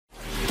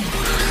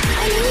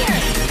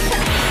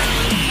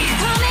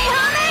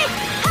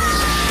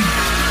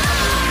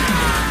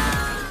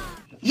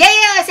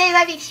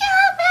lovely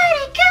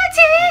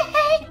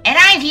Goten, and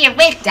I'm here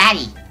with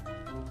Daddy.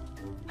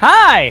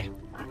 Hi!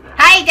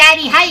 Hi,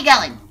 Daddy. How you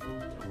going?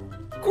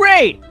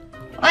 Great!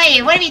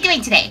 Wait, what are we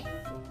doing today?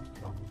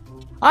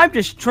 I'm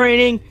just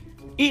training,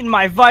 eating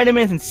my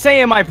vitamins, and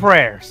saying my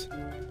prayers.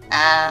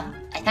 I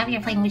thought we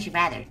were playing Would You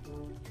Rather.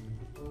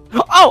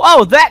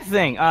 Oh, that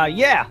thing!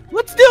 Yeah,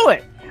 let's do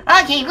it!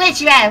 Okay, Would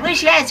You Rather.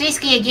 Would You Rather is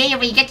basically a game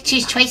where you get to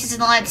choose choices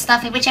and all that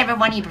stuff, and whichever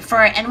one you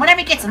prefer, and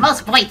whatever gets the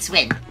most votes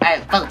win.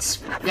 Votes.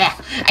 Yeah.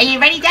 Are you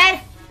ready,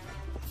 Dad?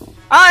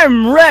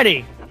 I'm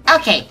ready!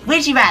 Okay,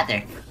 Would You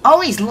Rather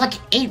always look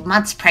 8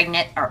 months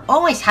pregnant or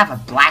always have a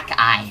black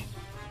eye?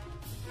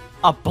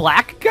 A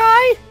black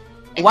guy?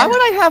 Why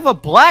would I have a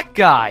black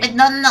guy?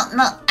 No.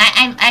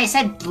 I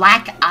said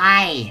black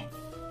eye.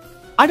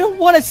 I don't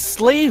want to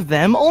slave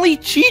them. Only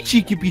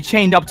Chi-Chi could be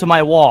chained up to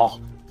my wall.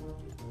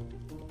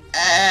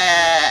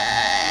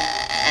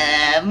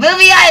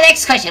 Moving on,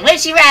 next question.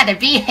 Would you rather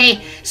be a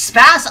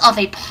spouse of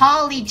a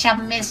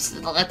polygamous...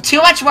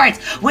 Too much words.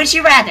 Would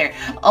you rather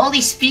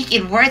only speak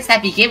in words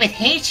that begin with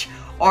H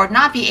or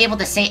not be able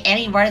to say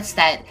any words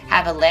that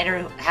have the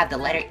letter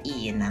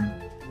E in them?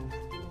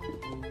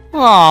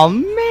 Oh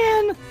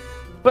man.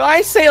 But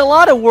I say a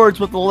lot of words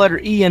with the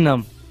letter E in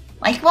them.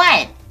 Like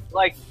what?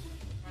 Like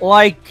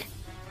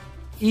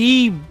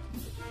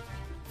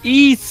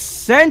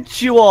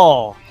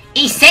sensual.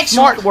 Essential.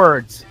 Smart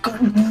words.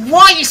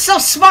 Wow, you're so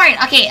smart.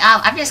 Okay,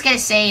 I'm just gonna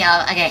say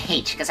I got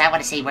H because I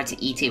want to say words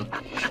with E too.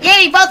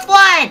 Yay, we both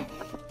won.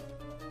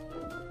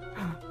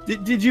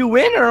 Did you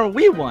win or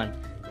we won?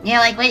 Yeah,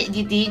 like wait,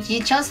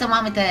 you chose the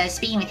one with the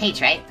speaking with H,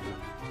 right?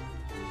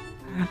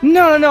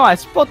 No. I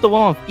spelled the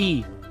one with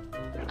E.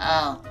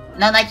 Oh.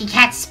 No, like, you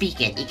can't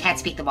speak it. You can't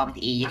speak the one with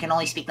E. You can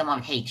only speak the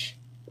one with H.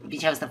 You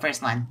chose the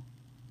first one.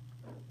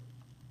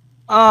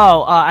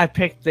 Oh, I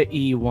picked the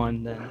E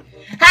one then.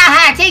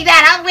 Haha, take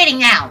that! I'm winning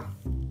now!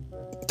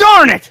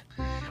 Darn it!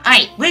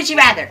 Alright, would you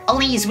rather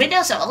only use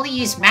Windows or only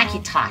use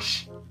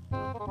Macintosh?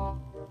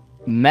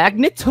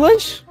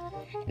 Magnetosh?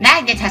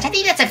 Magnetosh. I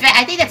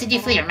think that's a new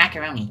flavor,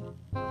 macaroni.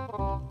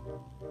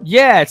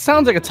 Yeah, it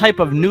sounds like a type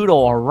of noodle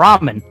or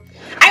ramen.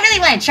 I really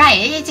want to try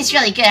it. It's just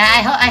really good.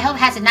 I hope it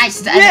has a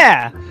nice...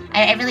 Yeah!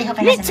 I really hope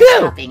it has a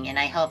nice topping, and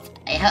I hope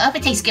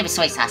it tastes good with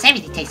soy sauce.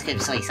 Everything tastes good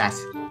with soy sauce.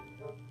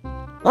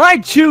 I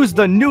choose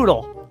the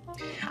noodle.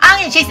 I'm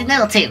gonna chase the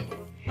noodle too.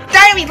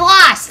 Darn, we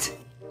lost!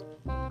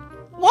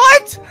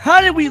 What?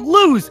 How did we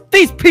lose?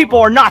 These people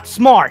are not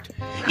smart.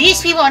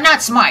 These people are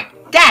not smart.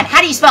 Dad,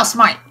 how do you spell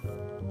smart?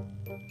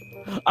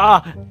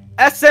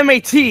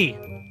 S-M-A-T.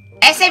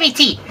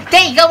 S-M-E-T.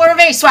 There you go, we're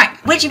very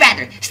smart. Would you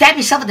rather stab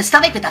yourself in the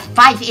stomach with a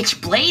 5-inch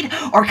blade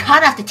or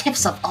cut off the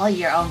tips of all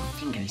your own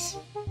fingers?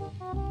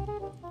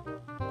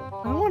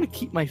 I want to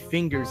keep my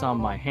fingers on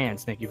my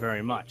hands, thank you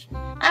very much.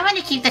 I want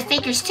to keep the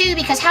fingers too,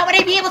 because how would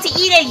I be able to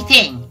eat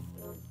anything?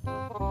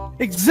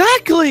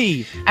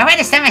 Exactly! I want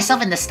to stab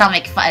myself in the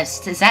stomach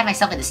because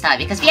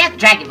we have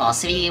Dragon Ball,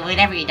 so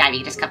whenever you die, you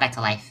can just come back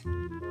to life.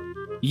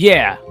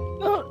 Yeah.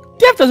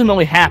 Death doesn't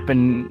really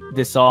happen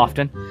this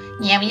often.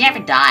 Yeah, we never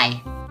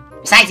die.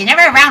 Besides, you're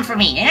never around for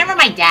me. You're never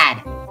my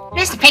dad.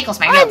 Mr. Pickle's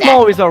my real dad.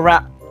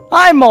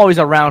 I'm always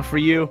around for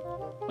you.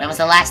 When was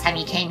the last time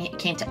you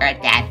came to Earth,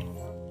 Dad?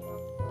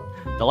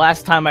 The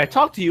last time I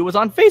talked to you was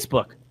on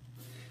Facebook.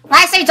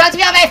 Last time you talked to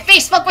me on my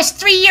Facebook was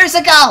 3 years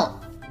ago!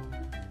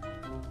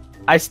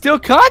 I still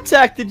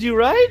contacted you,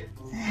 right?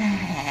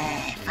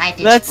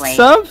 5-inch That's blade.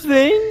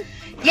 something.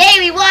 Yay,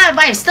 we won,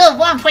 but I'm still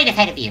 1 point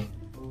ahead of you.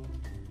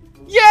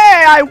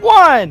 Yeah, I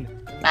won!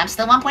 But I'm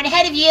still 1 point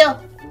ahead of you.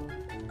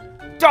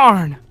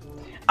 Darn.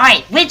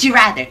 Alright, would you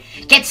rather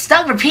get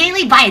stung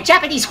repeatedly by a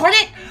Japanese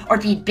hornet or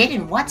be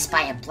bitten once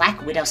by a black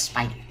widow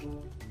spider?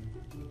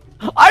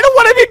 I don't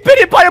want to be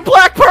bitten by a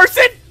black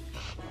person!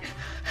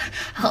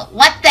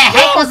 What the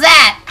heck was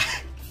that?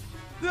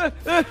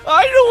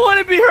 I don't want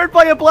to be hurt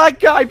by a black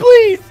guy,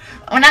 please!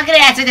 We're not going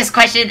to answer this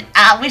question.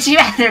 Would you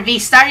rather be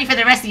starving for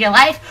the rest of your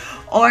life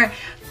or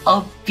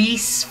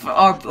obese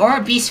or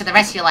obese for the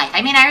rest of your life?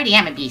 I mean, I already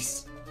am a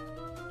beast.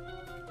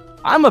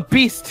 I'm a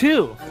beast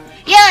too.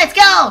 Yeah, let's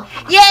go!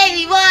 Yay,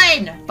 we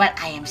won! But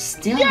I am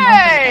still one point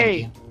ahead of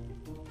you.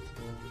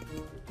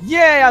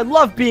 Yay, I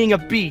love being a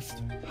beast.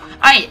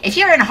 Alright, if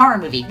you're in a horror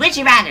movie, would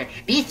you rather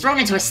be thrown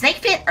into a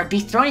snake pit or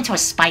be thrown into a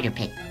spider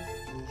pit?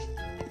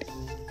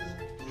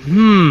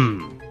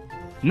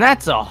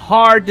 That's a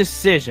hard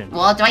decision.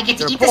 Well, do I get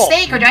to eat the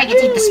snake or do I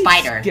get to eat the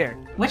spider? Scared.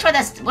 Which one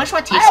tastes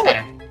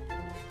better?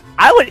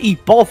 I would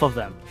eat both of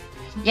them.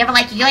 Yeah, but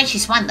like, you only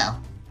choose one though.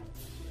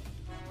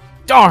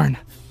 Darn.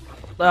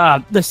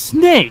 The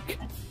snake.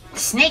 The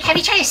snake? Have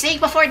you tried a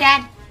snake before,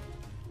 Dad?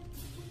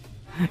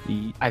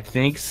 I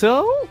think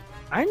so.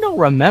 I don't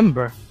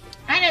remember.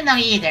 I don't know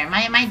either.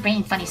 My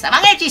brain funny stuff.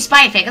 I'm gonna choose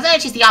spider pit because I'm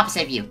gonna choose the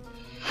opposite of you.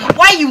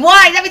 Why you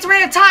won? That means we're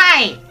in a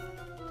tie!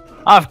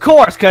 Of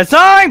course, because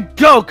I'm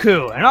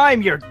Goku, and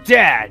I'm your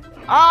dad.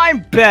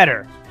 I'm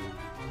better.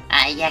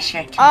 Yeah,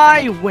 sure.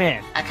 I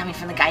win. Coming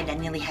from the guy that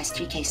nearly has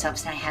 3K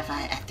subs, and I have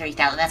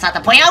 30,000. That's not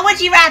the point. Oh,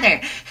 would you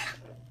rather?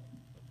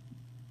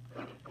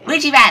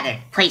 Would you rather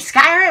play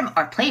Skyrim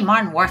or play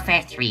Modern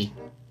Warfare 3?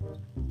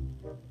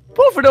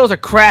 Both of those are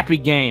crappy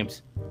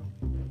games.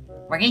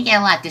 We're gonna get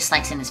a lot of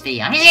dislikes in this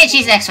video. I'm just gonna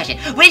choose the next question.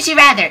 Would you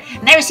rather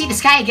never see the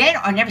sky again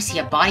or never see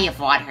a body of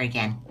water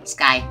again?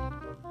 Sky.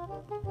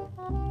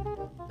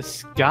 The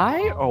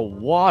sky or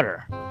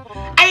water?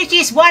 I would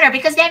choose water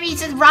because that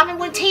means that ramen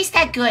wouldn't taste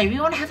that good.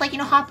 We won't have, like,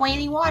 hot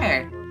boiling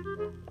water.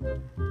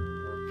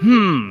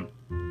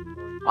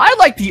 I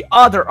like the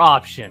other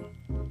option.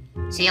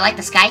 So you like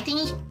the sky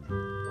thingy?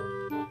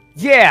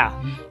 Yeah,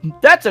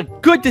 that's a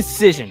good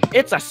decision.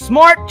 It's a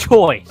smart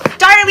choice.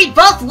 Darn it, we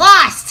both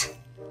lost!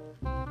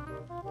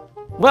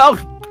 Well,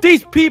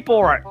 these people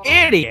are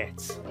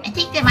idiots. I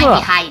think they might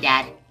be high,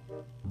 Dad.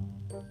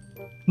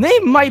 They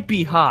might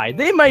be high.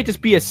 They might just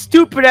be as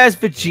stupid as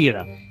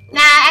Vegeta.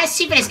 Nah, as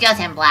stupid as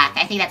Goten Black.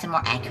 I think that's a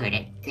more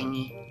accurate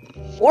thingy.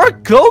 Or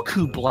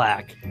Goku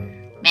Black.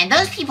 Man,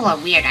 those people are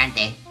weird, aren't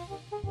they?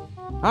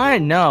 I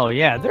know,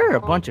 yeah, they're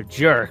a bunch of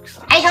jerks.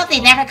 I hope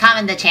they never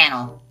comment the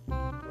channel.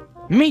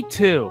 Me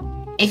too.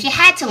 If you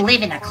had to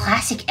live in a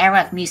classic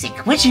era of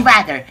music, would you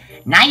rather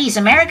 90s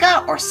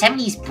America or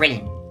 70s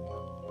Britain?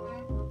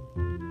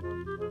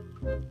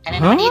 I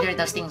don't know what either of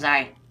those things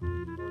are.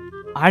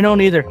 I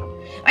don't either.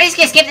 We're just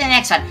gonna skip to the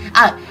next one.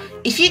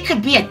 If you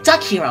could be a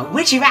duck hero,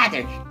 would you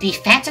rather be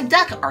Phantom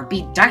Duck or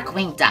be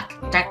Darkwing Duck?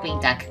 Darkwing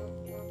Duck.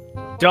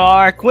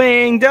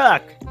 Darkwing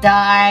Duck.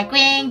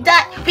 Darkwing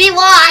Duck. We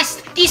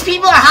lost! These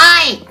people are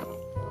high!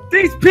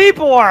 These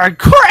people are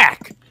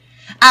crack!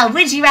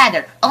 Would you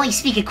rather only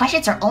speak in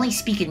questions or only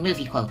speak in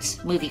movie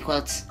quotes? Movie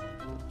quotes.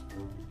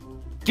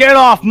 Get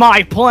off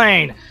my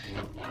plane!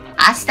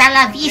 Hasta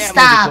la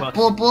vista,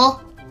 boo boo.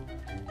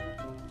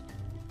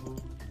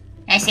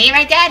 Did I say it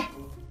right, Dad?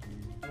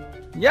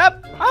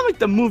 Yep, I like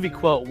the movie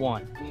quote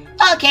one.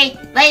 Okay,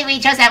 we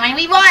chose that one.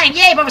 We won!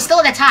 Yay, but we're still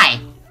in a tie.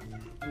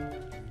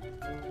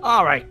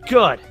 Alright,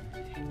 good.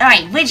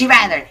 Alright, would you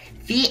rather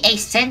be a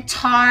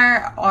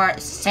centaur or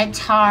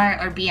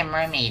be a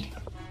mermaid?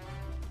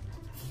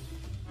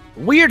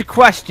 Weird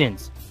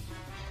questions.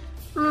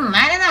 I don't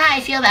know how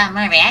I feel about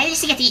mermaid. I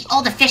used to get to eat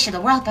all the fish in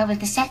the world, but with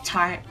the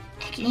centaur,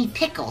 I can eat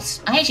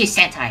pickles. I'm gonna choose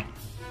centaur.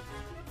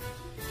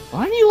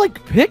 Why do you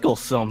like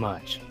pickles so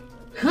much?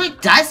 Who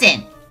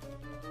doesn't?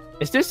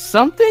 Is there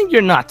something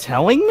you're not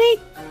telling me?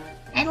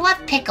 I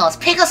love pickles.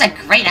 Pickles are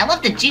great. I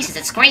love the juices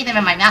and squirting them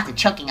in my mouth and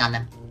choking on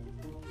them.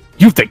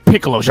 You think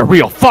Piccolo's your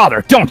real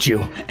father, don't you?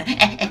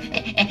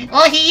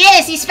 Well, he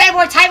is. He spent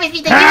more time with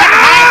me than you ever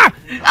had.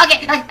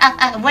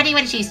 Okay, what do you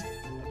want to choose?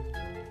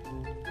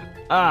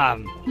 I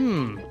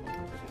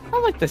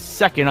like the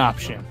second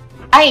option.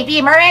 Okay, be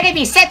a mermaid and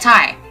be a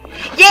centaur.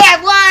 Yeah, I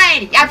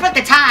won! I broke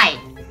the tie.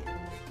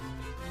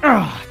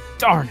 Ugh,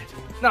 darn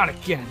it. Not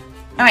again.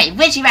 Alright,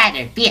 would you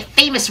rather be a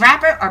famous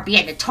rapper or be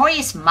a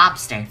notorious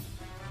mobster?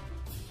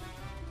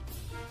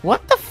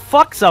 What the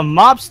fuck's a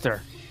mobster?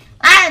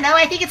 I don't know,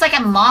 I think it's like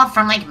a mob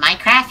from, like,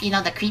 Minecraft, you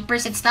know, the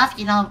creepers and stuff,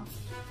 you know?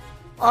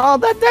 Oh,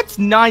 that's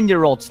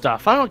 9-year-old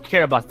stuff. I don't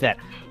care about that.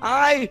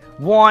 I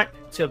want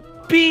to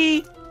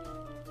be...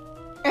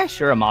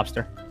 sure, a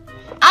mobster.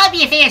 I'll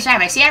be a famous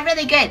rapper. See, I'm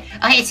really good.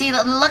 Okay, see,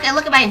 look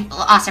at my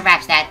awesome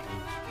rap stat.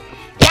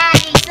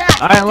 Daddy sucks!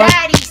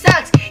 Daddy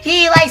sucks!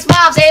 He likes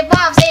mobs and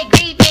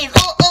creepies!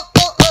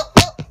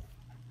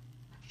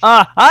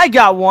 I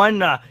got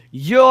one.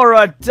 You're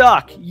a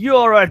duck.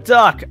 You're a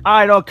duck.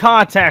 I don't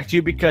contact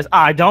you because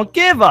I don't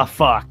give a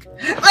fuck.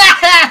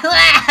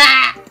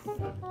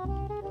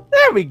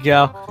 There we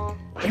go.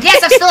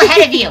 Yes, I'm still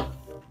ahead of you.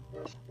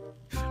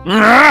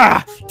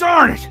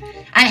 Darn it.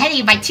 I'm ahead of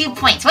you by 2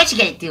 points. What you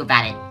gonna do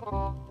about it?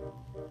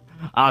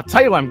 I'll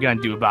tell you what I'm gonna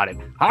do about it.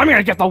 I'm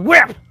gonna get the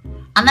whip.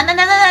 No,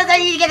 don't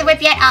need to get the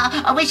whip yet.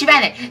 Would you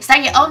rather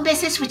start your own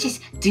business, which is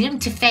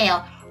doomed to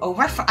fail, or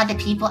work for other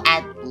people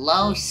at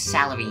low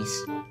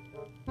salaries?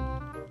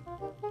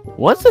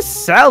 What's a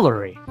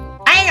salary?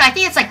 I don't know, I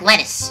think it's like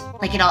lettuce.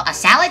 Like, you know, a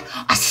salad?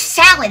 A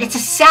salad! It's a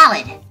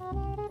salad!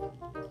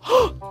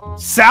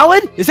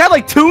 Salad? Is that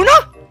like tuna?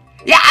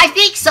 Yeah, I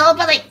think so,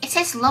 but like, it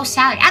says low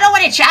salary. I don't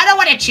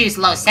want to choose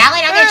low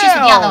salad. I'm gonna choose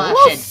the other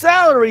option. Low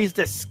salary is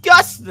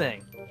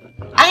disgusting.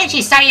 I'm gonna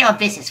choose start your own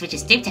business, which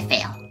is doomed to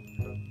fail.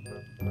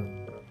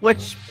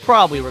 Which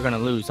probably we're gonna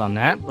lose on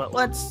that, but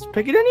let's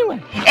pick it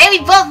anyway. And we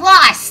both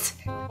lost!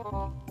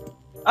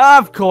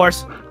 Of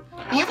course.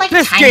 You have, like,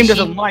 this a time game machine.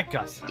 doesn't like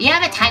us. Do you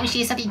have a time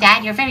machine or something,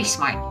 Dad? You're very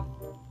smart.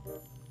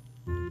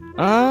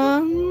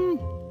 I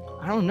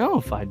don't know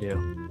if I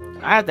do.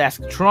 I have to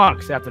ask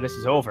Trunks after this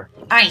is over.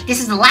 Alright, this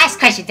is the last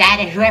question, Dad,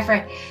 and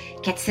whoever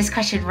gets this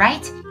question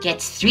right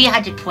gets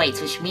 300 points,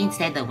 which means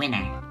they're the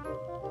winner.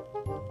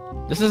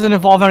 This doesn't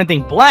involve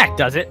anything black,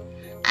 does it?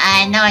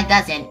 No, it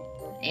doesn't.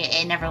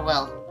 It never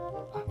will.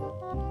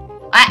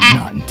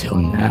 Not until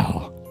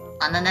now.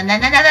 No,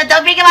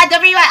 don't bring him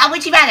on,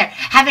 would you rather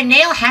have a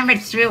nail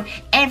hammered through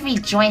every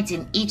joint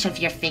in each of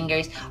your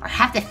fingers, or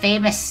have the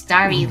famous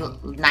Starry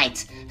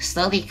Night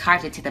slowly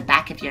carved into the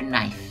back of your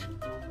knife?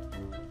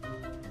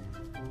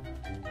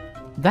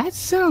 That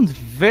sounds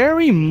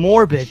very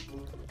morbid.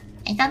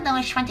 I don't know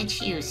which one to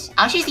choose.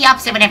 I'll choose the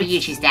opposite whenever you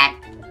choose, Dad.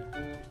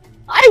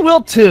 I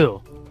will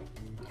too.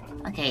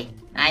 Okay,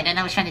 I don't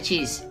know which one to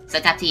choose, so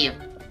it's up to you.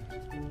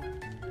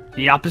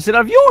 The opposite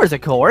of yours,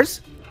 of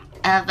course.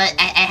 But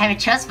I haven't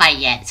chosen mine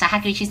yet, so how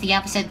can we choose the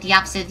opposite, the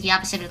opposite, the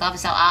opposite, the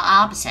opposite,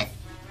 opposite?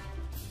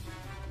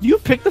 You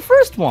pick the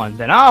first one,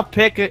 then I'll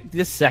pick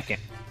the second.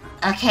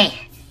 Okay,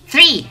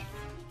 3,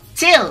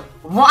 2,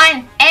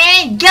 1,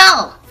 and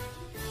go!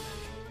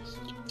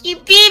 You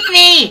beat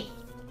me!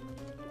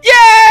 Yay!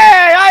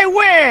 I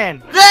win!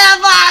 The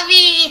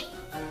Bobby!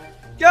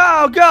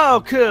 Go,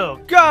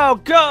 Goku! Go,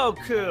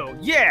 Goku!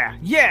 Yeah,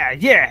 yeah,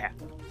 yeah!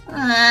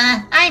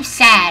 I'm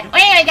sad.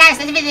 Well, anyway, guys,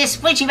 that's been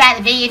this Would You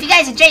Rather video. If you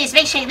guys enjoyed this,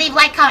 make sure you leave a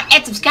like, comment,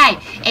 and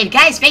subscribe. And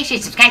guys, make sure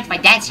you subscribe to my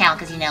dad's channel,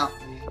 because, you know,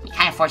 he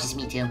kind of forces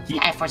me to. He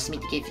kind of forces me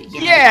to give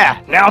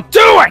Yeah! Now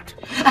do it!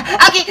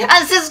 Okay,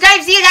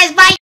 subscribe. See you guys.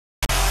 Bye!